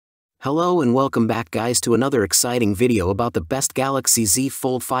Hello and welcome back guys to another exciting video about the best Galaxy Z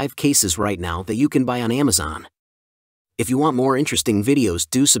Fold 5 cases right now that you can buy on Amazon. If you want more interesting videos,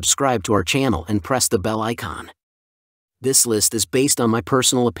 do subscribe to our channel and press the bell icon. This list is based on my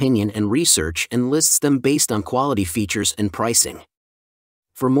personal opinion and research and lists them based on quality, features and pricing.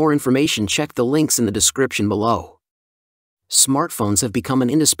 For more information, check the links in the description below. Smartphones have become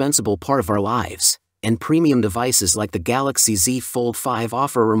an indispensable part of our lives, and premium devices like the Galaxy Z Fold 5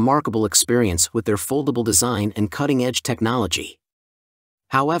 offer a remarkable experience with their foldable design and cutting-edge technology.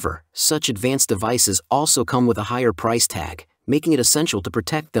 However, such advanced devices also come with a higher price tag, making it essential to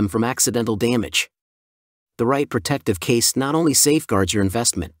protect them from accidental damage. The right protective case not only safeguards your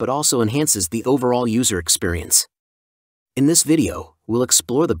investment but also enhances the overall user experience. In this video, we'll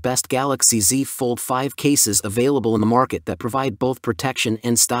explore the best Galaxy Z Fold 5 cases available in the market that provide both protection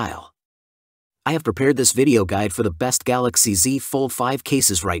and style. I have prepared this video guide for the best Galaxy Z Fold 5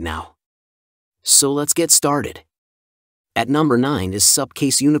 cases right now. So let's get started. At number 9 is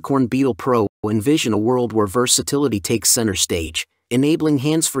Supcase Unicorn Beetle Pro. Envision a world where versatility takes center stage, enabling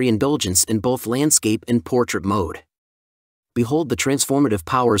hands-free indulgence in both landscape and portrait mode. Behold the transformative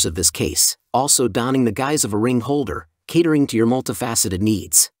powers of this case, also donning the guise of a ring holder, catering to your multifaceted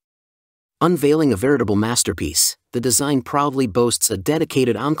needs. Unveiling a veritable masterpiece, the design proudly boasts a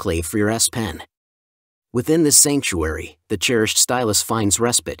dedicated enclave for your S Pen. Within this sanctuary, the cherished stylus finds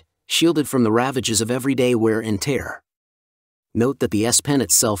respite, shielded from the ravages of everyday wear and tear. Note that the S Pen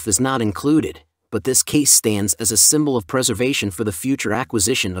itself is not included, but this case stands as a symbol of preservation for the future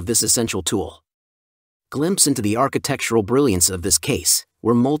acquisition of this essential tool. Glimpse into the architectural brilliance of this case,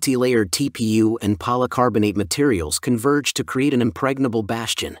 where multi-layered TPU and polycarbonate materials converge to create an impregnable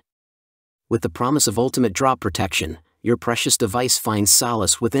bastion. With the promise of ultimate drop protection, your precious device finds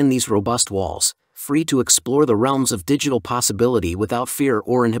solace within these robust walls, free to explore the realms of digital possibility without fear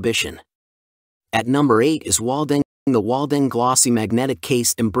or inhibition. At number 8 is Walden. The Walden Glossy Magnetic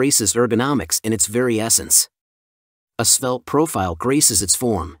Case embraces ergonomics in its very essence. A svelte profile graces its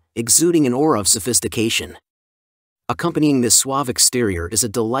form, exuding an aura of sophistication. Accompanying this suave exterior is a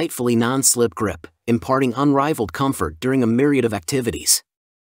delightfully non-slip grip, imparting unrivaled comfort during a myriad of activities.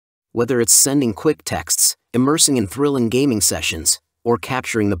 Whether it's sending quick texts, immersing in thrilling gaming sessions, or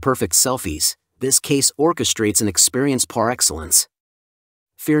capturing the perfect selfies, this case orchestrates an experience par excellence.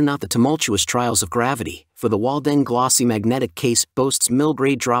 Fear not the tumultuous trials of gravity, for the Walden Glossy Magnetic Case boasts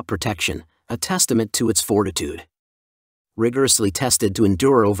mill-grade drop protection, a testament to its fortitude. Rigorously tested to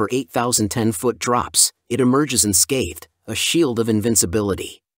endure over 8,000 10-foot drops, it emerges unscathed, a shield of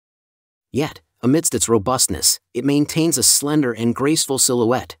invincibility. Yet, amidst its robustness, it maintains a slender and graceful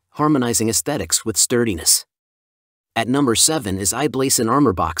silhouette, harmonizing aesthetics with sturdiness. At number 7 is iBlason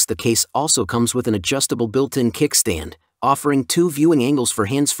Armor Box. The case also comes with an adjustable built-in kickstand, offering 2 viewing angles for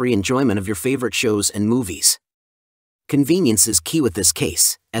hands-free enjoyment of your favorite shows and movies. Convenience is key with this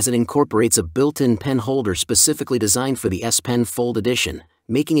case, as it incorporates a built-in pen holder specifically designed for the S Pen Fold Edition,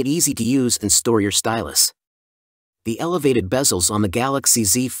 making it easy to use and store your stylus. The elevated bezels on the Galaxy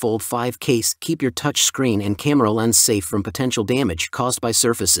Z Fold 5 case keep your touchscreen and camera lens safe from potential damage caused by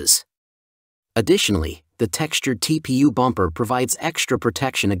surfaces. Additionally, the textured TPU bumper provides extra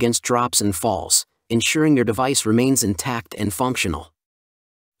protection against drops and falls, ensuring your device remains intact and functional.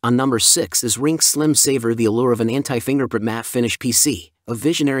 On number 6 is Ring Slim Saver. The allure of an anti-fingerprint matte finish PC, a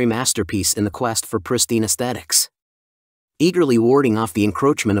visionary masterpiece in the quest for pristine aesthetics. Eagerly warding off the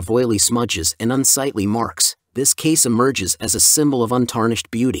encroachment of oily smudges and unsightly marks, this case emerges as a symbol of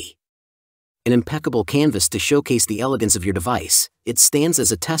untarnished beauty. An impeccable canvas to showcase the elegance of your device, it stands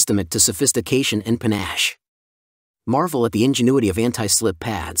as a testament to sophistication and panache. Marvel at the ingenuity of anti-slip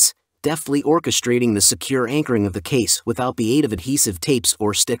pads, deftly orchestrating the secure anchoring of the case without the aid of adhesive tapes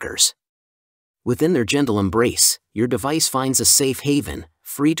or stickers. Within their gentle embrace, your device finds a safe haven,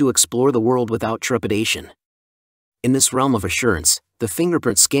 free to explore the world without trepidation. In this realm of assurance, the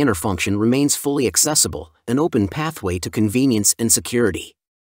fingerprint scanner function remains fully accessible, an open pathway to convenience and security.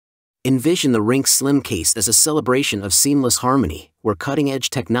 Envision the Ring Slim case as a celebration of seamless harmony, where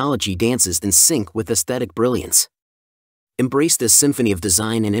cutting-edge technology dances in sync with aesthetic brilliance. Embrace this symphony of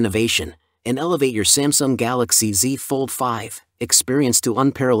design and innovation, and elevate your Samsung Galaxy Z Fold 5 experience to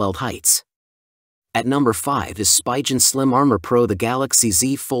unparalleled heights. At number 5 is Spigen Slim Armor Pro. The Galaxy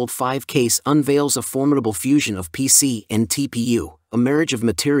Z Fold 5 case unveils a formidable fusion of PC and TPU, a marriage of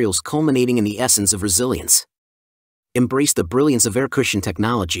materials culminating in the essence of resilience. Embrace the brilliance of air cushion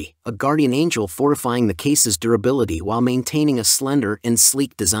technology, a guardian angel fortifying the case's durability while maintaining a slender and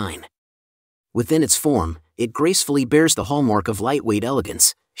sleek design. Within its form, it gracefully bears the hallmark of lightweight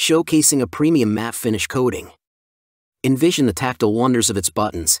elegance, showcasing a premium matte finish coating. Envision the tactile wonders of its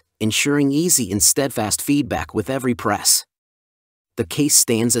buttons, ensuring easy and steadfast feedback with every press. The case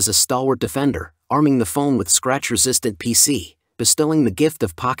stands as a stalwart defender, arming the phone with scratch-resistant PC, bestowing the gift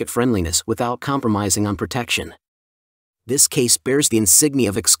of pocket friendliness without compromising on protection. This case bears the insignia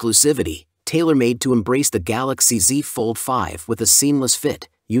of exclusivity, tailor-made to embrace the Galaxy Z Fold 5 with a seamless fit,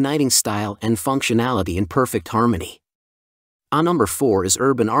 uniting style and functionality in perfect harmony. On number 4 is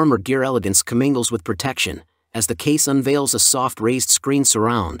Urban Armor Gear. Elegance commingles with protection, as the case unveils a soft raised screen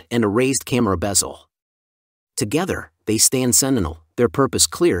surround and a raised camera bezel. Together, they stand sentinel, their purpose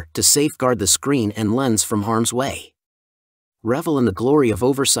clear: to safeguard the screen and lens from harm's way. Revel in the glory of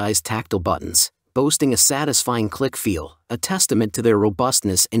oversized tactile buttons, boasting a satisfying click feel, a testament to their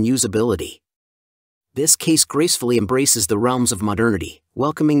robustness and usability. This case gracefully embraces the realms of modernity,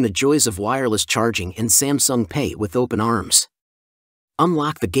 welcoming the joys of wireless charging and Samsung Pay with open arms.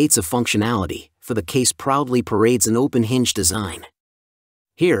 Unlock the gates of functionality, for the case proudly parades an open hinge design.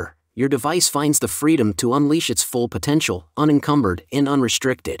 Here, your device finds the freedom to unleash its full potential, unencumbered and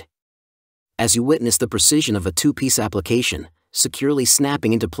unrestricted. As you witness the precision of a two-piece application, securely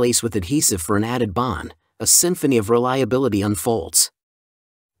snapping into place with adhesive for an added bond, a symphony of reliability unfolds.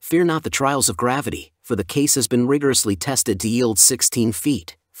 Fear not the trials of gravity, for the case has been rigorously tested to yield 16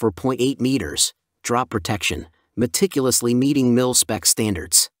 feet, 4.8 meters, drop protection, meticulously meeting mil-spec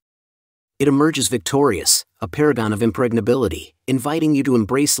standards. It emerges victorious, a paragon of impregnability, inviting you to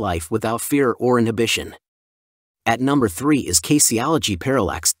embrace life without fear or inhibition. At number 3 is Caseology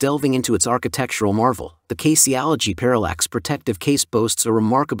Parallax. Delving into its architectural marvel, the Caseology Parallax protective case boasts a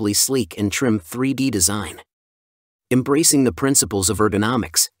remarkably sleek and trim 3D design. Embracing the principles of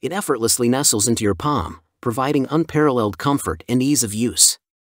ergonomics, it effortlessly nestles into your palm, providing unparalleled comfort and ease of use.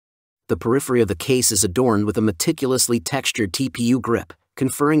 The periphery of the case is adorned with a meticulously textured TPU grip,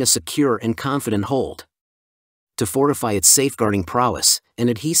 conferring a secure and confident hold. To fortify its safeguarding prowess, an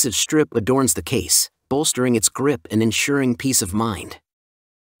adhesive strip adorns the case, bolstering its grip and ensuring peace of mind.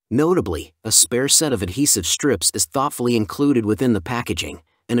 Notably, a spare set of adhesive strips is thoughtfully included within the packaging,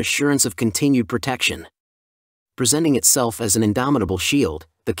 an assurance of continued protection. Presenting itself as an indomitable shield,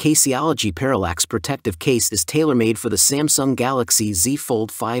 the Caseology Parallax protective case is tailor-made for the Samsung Galaxy Z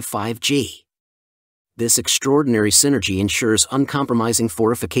Fold 5 5G. This extraordinary synergy ensures uncompromising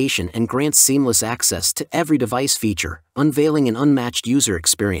fortification and grants seamless access to every device feature, unveiling an unmatched user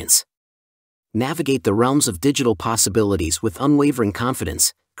experience. Navigate the realms of digital possibilities with unwavering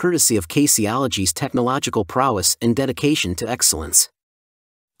confidence, courtesy of Caseology's technological prowess and dedication to excellence.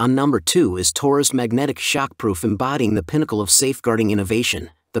 On number 2 is Tora's magnetic shockproof. Embodying the pinnacle of safeguarding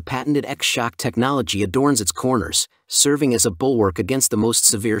innovation, the patented X-Shock technology adorns its corners, serving as a bulwark against the most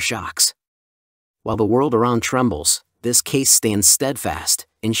severe shocks. While the world around trembles, this case stands steadfast,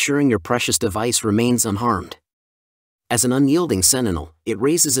 ensuring your precious device remains unharmed. As an unyielding sentinel, it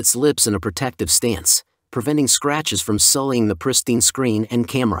raises its lips in a protective stance, preventing scratches from sullying the pristine screen and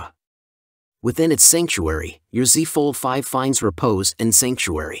camera. Within its sanctuary, your Z Fold 5 finds repose and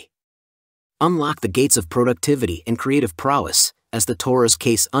sanctuary. Unlock the gates of productivity and creative prowess, as the Tora's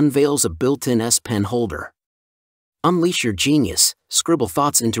case unveils a built-in S Pen holder. Unleash your genius, scribble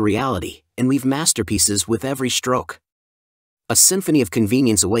thoughts into reality, and weave masterpieces with every stroke. A symphony of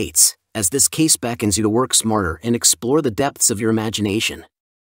convenience awaits, as this case beckons you to work smarter and explore the depths of your imagination.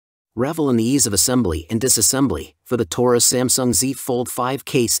 Revel in the ease of assembly and disassembly, for the Tora's Samsung Z Fold 5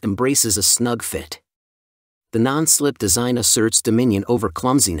 case embraces a snug fit. The non-slip design asserts dominion over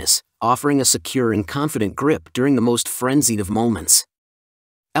clumsiness, offering a secure and confident grip during the most frenzied of moments.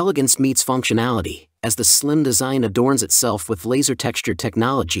 Elegance meets functionality, as the slim design adorns itself with laser-textured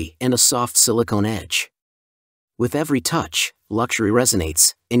technology and a soft silicone edge. With every touch, luxury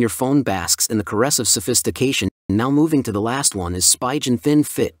resonates, and your phone basks in the caress of sophistication. Now moving to the last one is Spigen Thin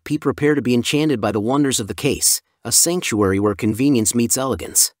Fit. Prepare to be enchanted by the wonders of the case, a sanctuary where convenience meets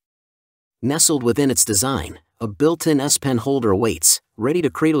elegance. Nestled within its design, a built-in S Pen holder awaits, ready to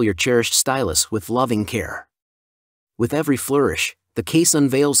cradle your cherished stylus with loving care. With every flourish, the case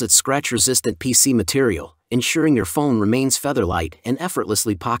unveils its scratch-resistant PC material, ensuring your phone remains featherlight and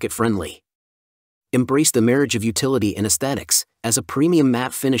effortlessly pocket-friendly. Embrace the marriage of utility and aesthetics, as a premium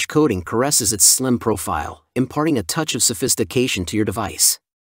matte finish coating caresses its slim profile, imparting a touch of sophistication to your device.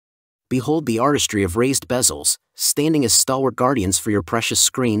 Behold the artistry of raised bezels, standing as stalwart guardians for your precious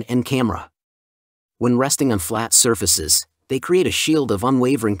screen and camera. When resting on flat surfaces, they create a shield of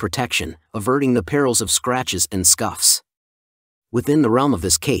unwavering protection, averting the perils of scratches and scuffs. Within the realm of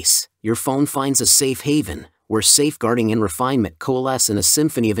this case, your phone finds a safe haven, where safeguarding and refinement coalesce in a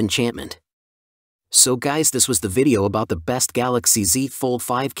symphony of enchantment. So guys, this was the video about the best Galaxy Z Fold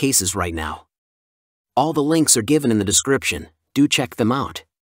 5 cases right now. All the links are given in the description. Do check them out.